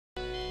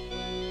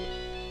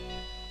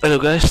Hello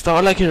guys,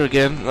 Starlight here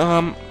again.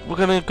 We're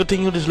gonna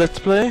continue this let's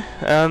play,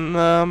 and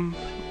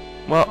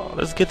well,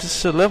 let's get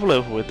this level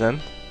over with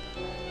then.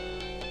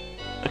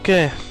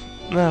 Okay,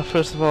 now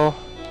first of all,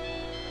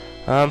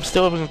 I'm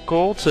still having a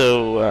cold,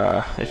 so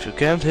if you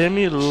can't hear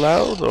me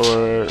loud,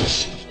 or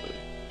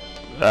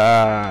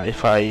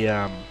if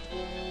I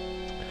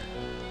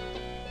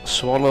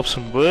swallow up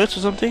some words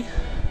or something,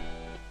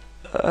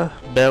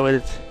 bear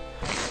with it.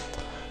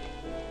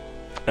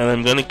 And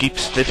I'm gonna keep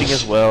sniffing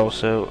as well,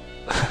 so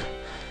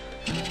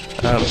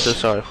I'm so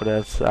sorry for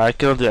that. I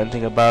cannot do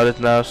anything about it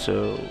now,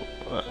 so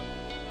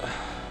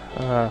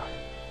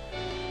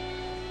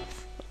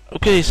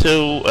okay,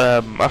 so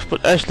I've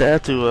put Ash there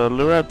to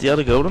lure out the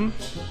other golem.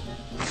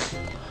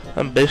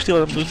 And basically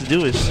what I'm going to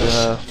do is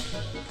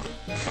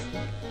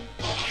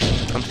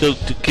I'm going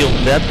to kill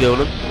that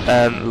golem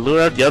and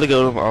lure out the other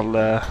golem on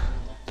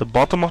the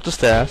bottom of the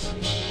stairs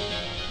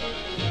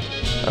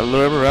and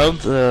lure him around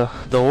the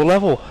whole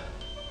level.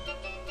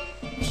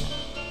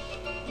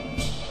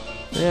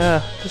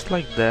 Yeah, just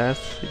like that.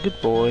 Good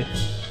boy.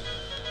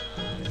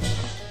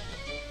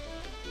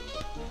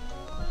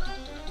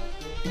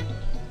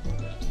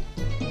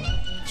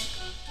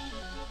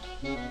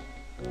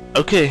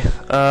 Okay,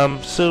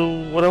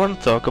 so what I want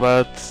to talk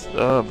about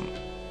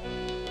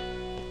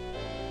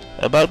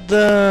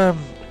the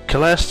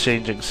class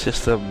changing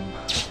system.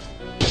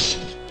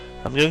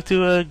 I'm going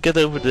to get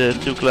over the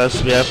two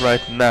classes we have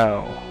right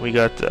now. We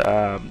got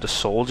the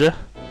soldier,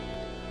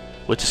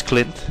 which is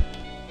Clint.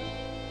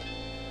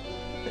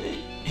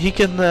 He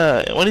can,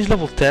 when he's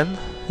level 10,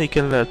 he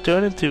can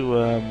turn into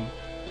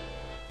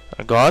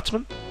a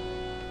guardsman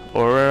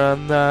or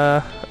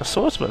a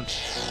swordsman.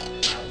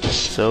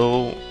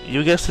 So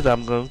you guessed it,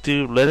 I'm going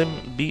to let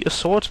him be a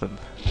swordsman,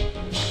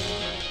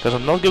 because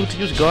I'm not going to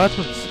use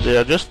guardsmen. They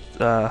are just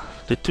they're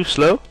too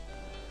slow.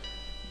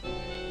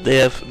 They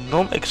have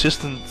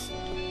non-existent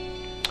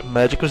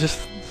magic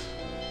resistance,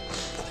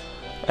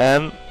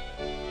 and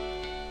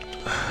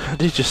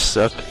they just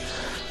suck.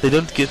 They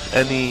don't give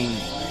any.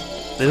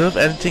 They don't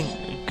have anything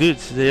good.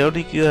 They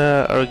only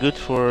are good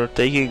for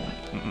taking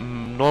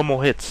normal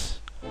hits.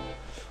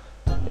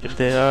 If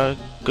they are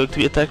going to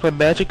be attacked by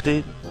magic,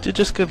 they're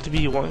just going to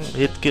be one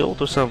hit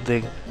killed or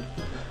something.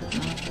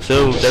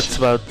 So that's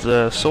about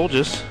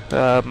soldiers.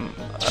 I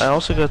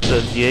also got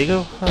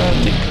Diego. I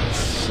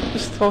think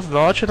it's called an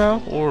archer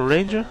now or a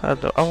ranger. I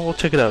will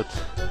check it out.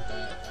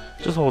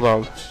 Just hold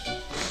on.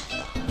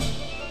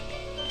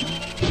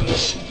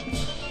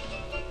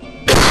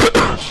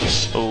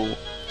 Oh.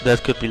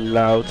 That could be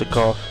loud, the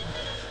cough.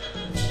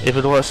 If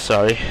it was,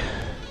 sorry.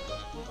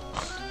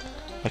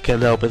 I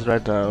can't help it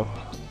right now.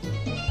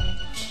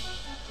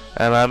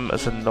 And I'm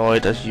as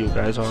annoyed as you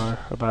guys are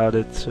about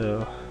it,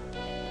 so...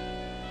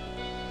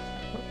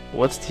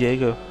 What's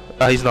Diego?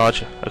 Ah, he's an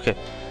archer, okay.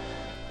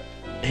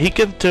 He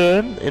can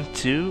turn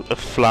into a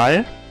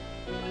flyer,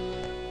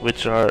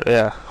 which are,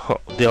 yeah,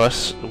 they are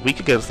weak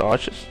against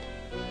archers.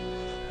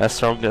 As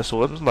strong against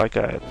swordsmen, like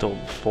I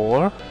told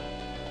before.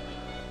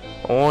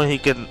 Or he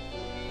can...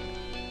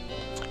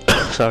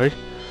 Sorry.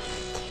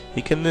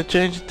 He can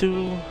change it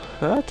to,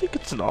 I think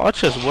it's an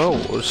archer as well,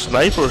 or a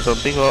sniper or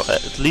something, or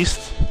at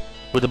least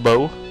with a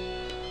bow.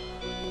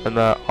 An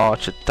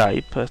archer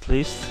type, at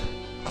least.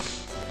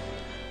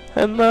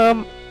 And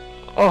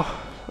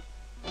oh,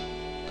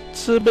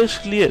 that's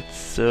basically it.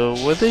 So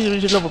when they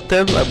reach level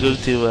 10, I'm going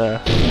to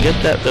get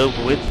that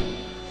over with.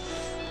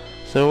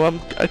 So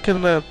I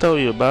can tell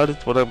you about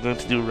it, what I'm going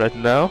to do right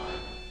now,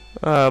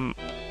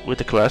 with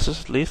the classes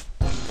at least.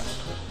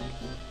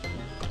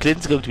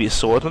 Clint's going to be a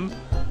swordsman,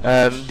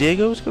 and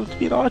Diego is going to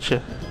be an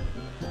archer.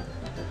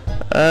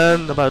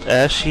 And about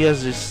Ash, he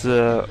has his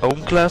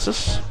own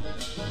classes.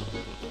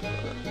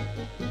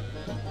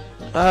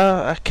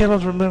 I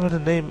cannot remember the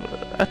name.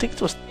 I think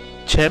it was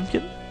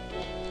champion.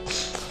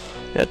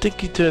 Yeah, I think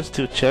he turns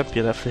to a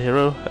champion after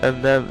hero,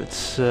 and then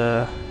it's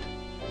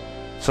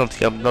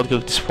something I'm not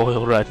going to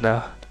spoil right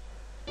now.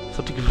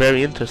 Something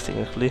very interesting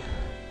actually.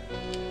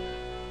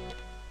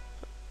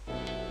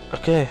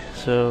 Okay,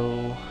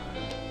 so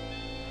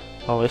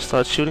always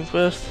start shooting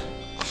first.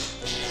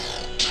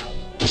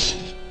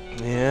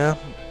 Yeah.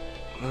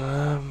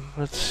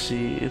 Let's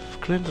see. If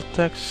Clint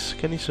attacks,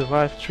 can he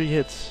survive 3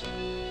 hits?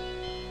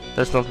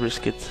 Let's not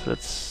risk it.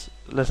 Let's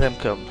let him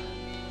come.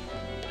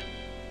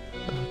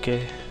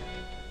 Okay.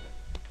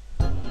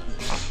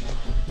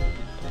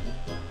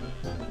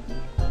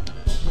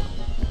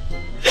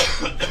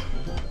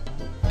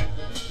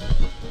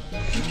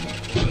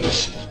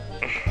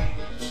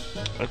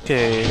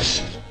 Okay.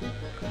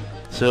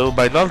 So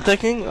by not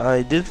attacking,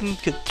 I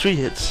didn't get 3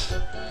 hits,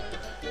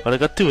 but I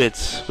got 2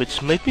 hits,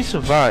 which made me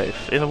survive.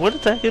 If I would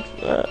attack him,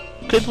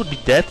 Clint would be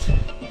dead.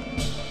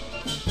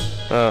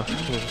 Oh,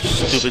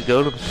 stupid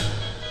golems.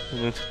 I'm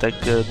going to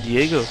attack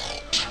Diego.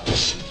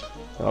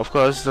 Of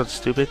course, it's not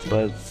stupid,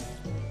 but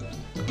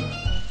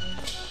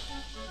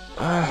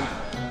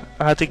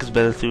I think it's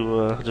better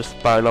to just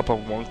pile up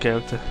on one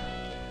character.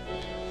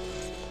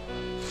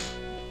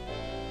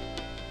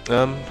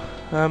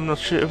 I'm not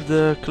sure if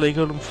the clay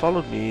golem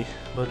followed me,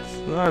 but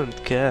I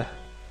don't care.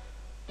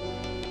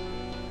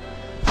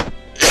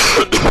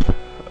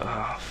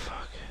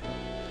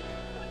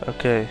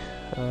 Okay.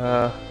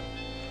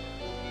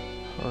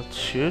 Let's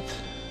shoot.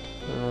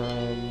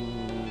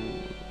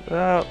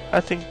 Well, I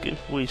think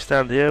if we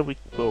stand here, we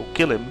will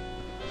kill him.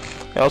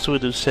 I also will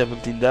do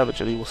 17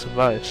 damage and he will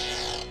survive.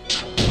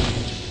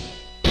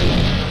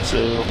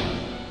 So,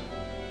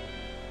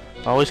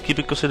 always keep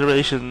in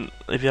consideration,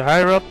 if you're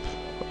higher up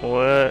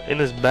or in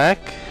his back,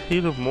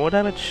 you do more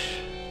damage.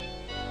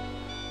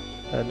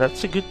 And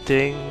that's a good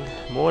thing.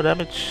 More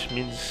damage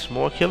means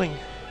more killing.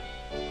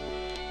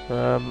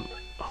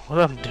 What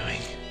I'm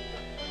doing?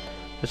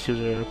 Let's use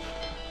herb.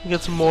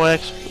 Get some more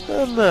XP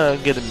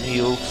and get him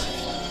healed.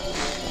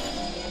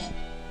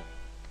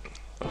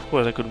 Of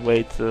course I could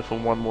wait for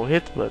one more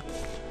hit, but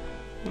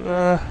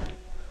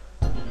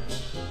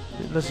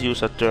let's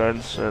use our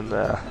turns, and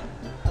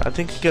I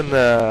think we can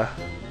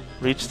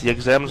reach the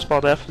exam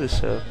spot after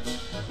this.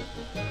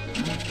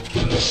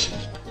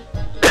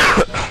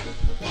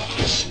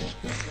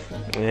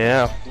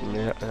 Yeah,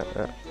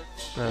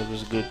 that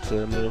was a good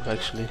move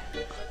actually.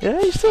 Yeah,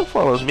 he still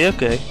follows me.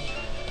 Okay,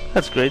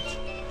 that's great.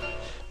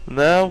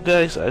 Now,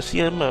 guys, I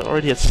see I'm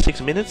already at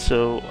 6 minutes,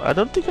 so I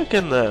don't think I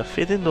can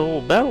fit in the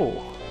whole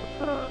battle.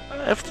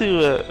 I have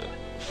to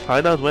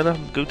find out when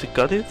I'm going to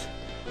cut it,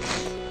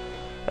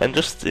 and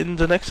just in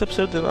the next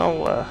episode then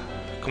I'll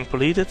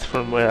complete it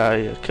from where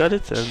I cut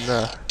it, and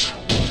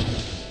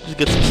just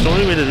get some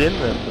story with it in,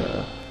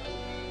 and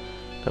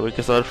then we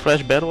can start a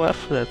fresh battle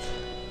after that.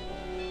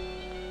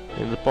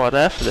 In the part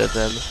after that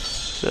then.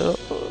 So,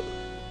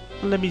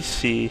 let me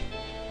see.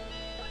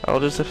 I'll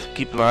just have to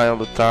keep an eye on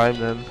the time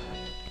then.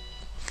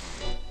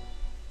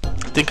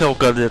 I think I'll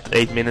cut it at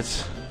 8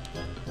 minutes.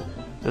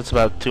 That's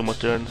about 2 more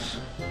turns.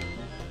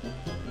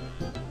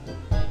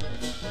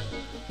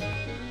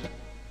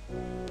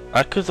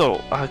 I could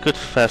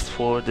fast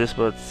forward this,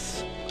 but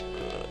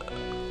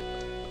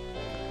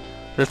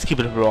let's keep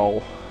it raw.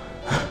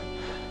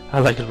 I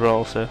like it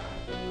raw, so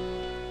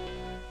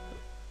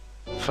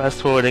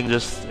fast forwarding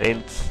just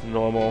ain't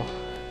normal.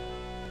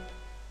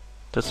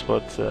 That's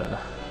what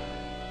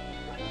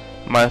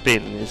my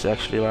opinion is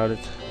actually about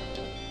it.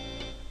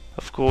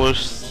 Of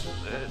course,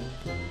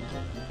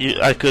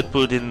 I could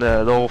put in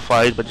the whole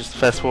fight by just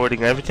fast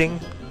forwarding everything.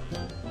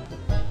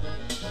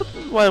 But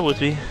why would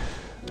we?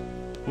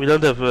 We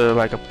don't have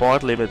like a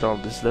part limit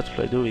on this Let's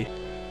Play, do we?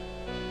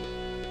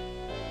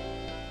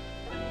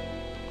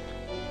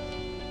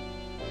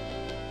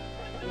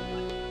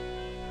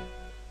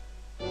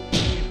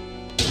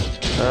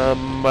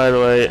 By the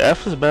way,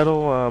 after this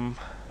battle,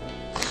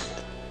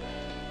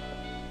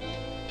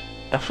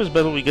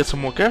 we get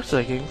some more characters,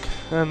 I think,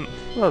 and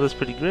well, that's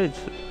pretty great.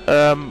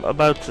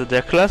 About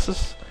their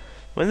classes,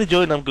 when they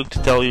join, I'm going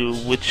to tell you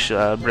which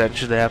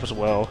branches they have as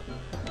well,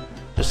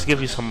 just to give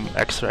you some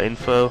extra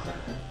info.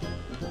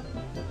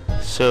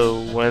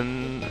 So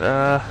when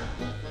I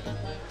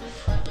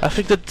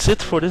think that's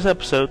it for this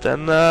episode,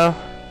 and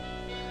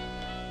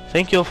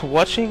thank you all for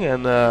watching,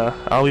 and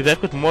I'll be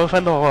back with more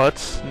Vandal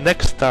Hearts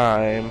next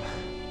time.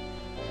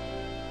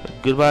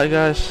 Goodbye,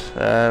 guys,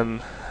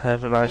 and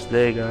have a nice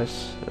day,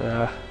 guys.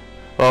 Well,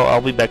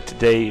 I'll be back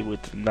today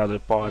with another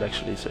part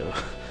actually, so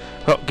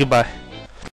well, goodbye.